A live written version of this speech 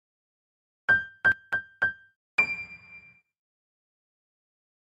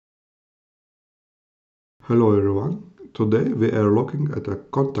Hello everyone, today we are looking at a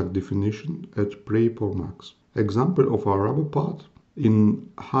contact definition at PrePoMax, example of a rubber part in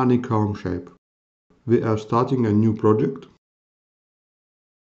honeycomb shape. We are starting a new project.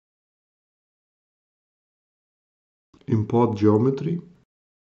 Import geometry.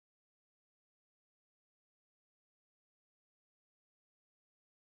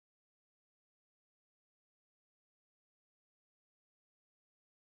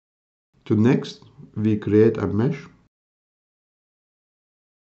 To next, we create a mesh.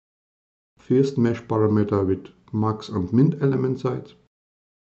 First mesh parameter with max and min element size.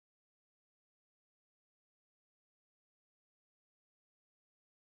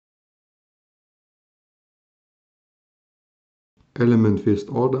 Element first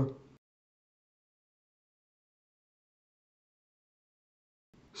order.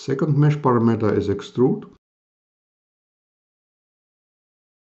 Second mesh parameter is extrude.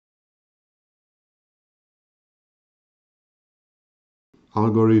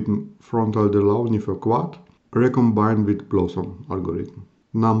 Algorithm frontal Delaunay for quad, recombined with Blossom algorithm.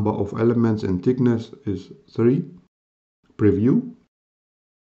 Number of elements and thickness is 3. Preview.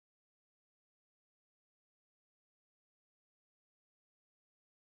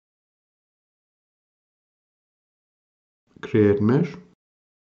 Create mesh.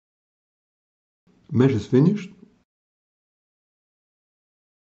 Mesh is finished.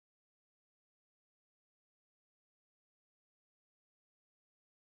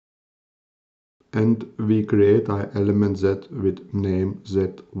 And we create our element Z with name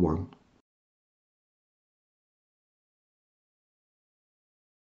Z1.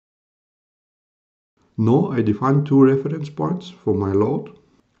 Now I define two reference points for my load,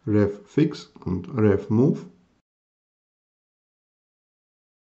 ref fix and ref move.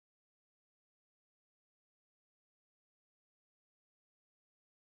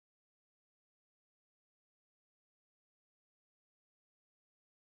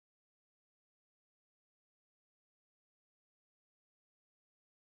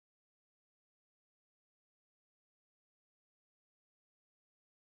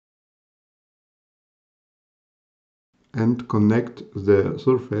 And connect the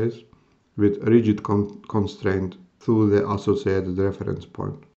surface with rigid constraint through the associated reference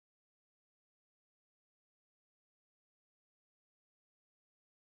point.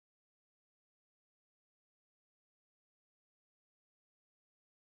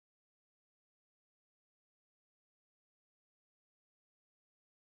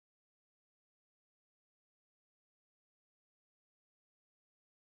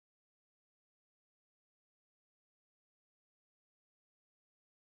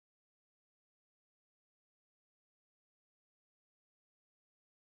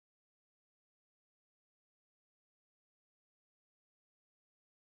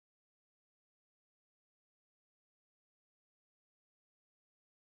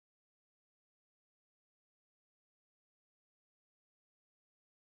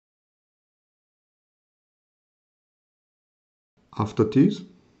 After this,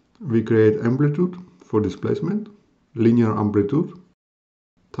 we create amplitude for displacement, linear amplitude,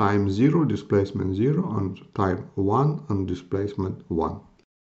 time 0, displacement 0, and time 1 and displacement 1.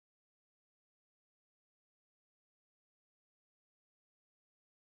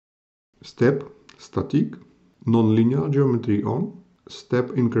 Step static, non-linear geometry on,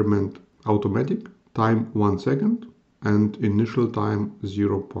 step increment automatic, time 1 second, and initial time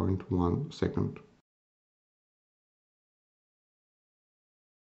 0.1 second.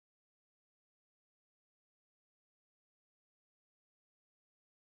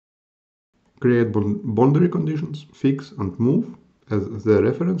 Create boundary conditions, fix and move as the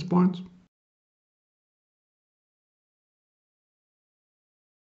reference points.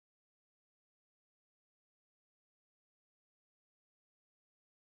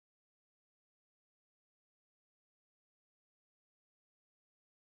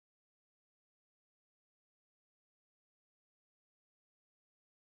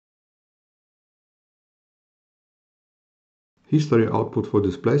 History output for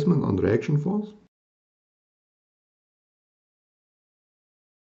displacement and reaction force.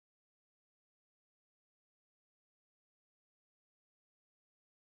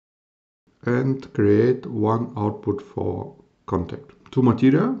 And create one output for contact. To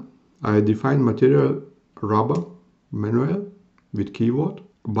material, I define material rubber manual with keyword.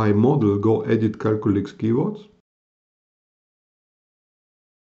 By model, go edit CalculiX keywords.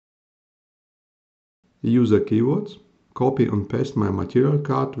 User keywords. Copy and paste my material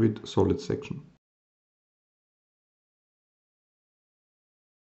card with solid section.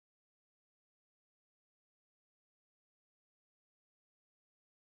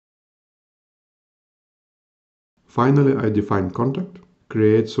 Finally, I define contact,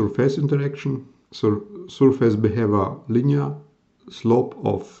 create surface interaction, surface behavior linear, slope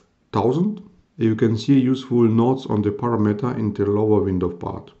of 1000. You can see useful notes on the parameter in the lower window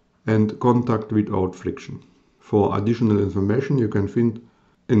part, and contact without friction. For additional information you can find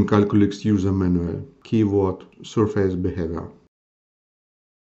in CalculiX user manual, keyword surface behavior.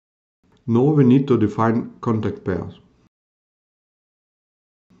 Now we need to define contact pairs.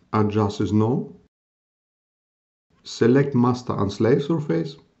 Adjust is no. Select master and slave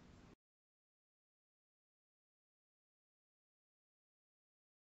surface.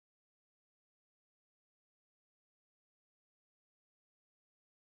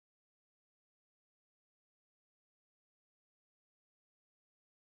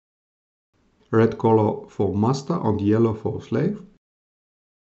 Red color for master and yellow for slave.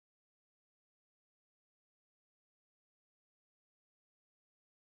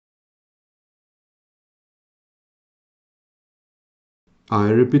 I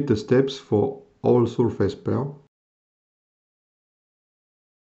repeat the steps for all surface pair.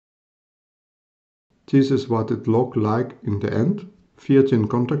 This is what it looked like in the end. 14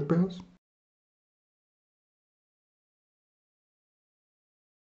 contact pairs.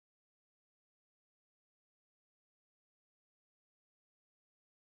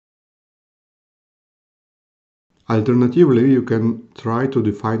 Alternatively, you can try to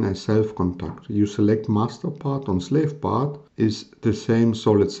define a self-contact. You select master part and slave part is the same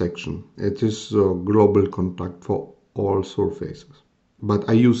solid section. It is a global contact for all surfaces. But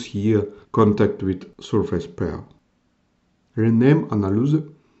I use here contact with surface pair. Rename Analyse.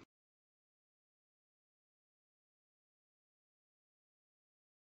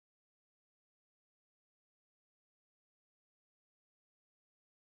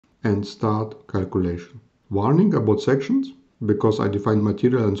 And start calculation. Warning about sections, because I defined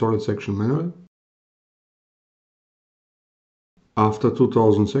material and solid section manually. After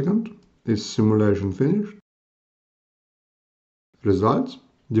 2000 seconds is simulation finished. Results: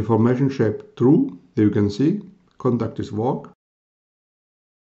 deformation shape true. You can see contact is walk.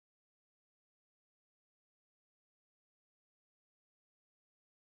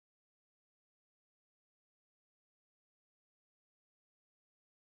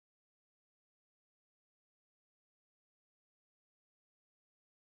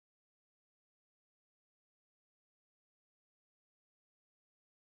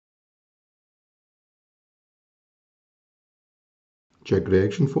 Check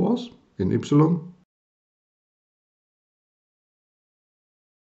reaction force in Y.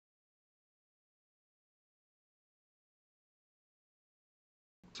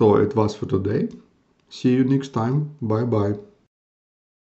 So it was for today. See you next time. Bye bye.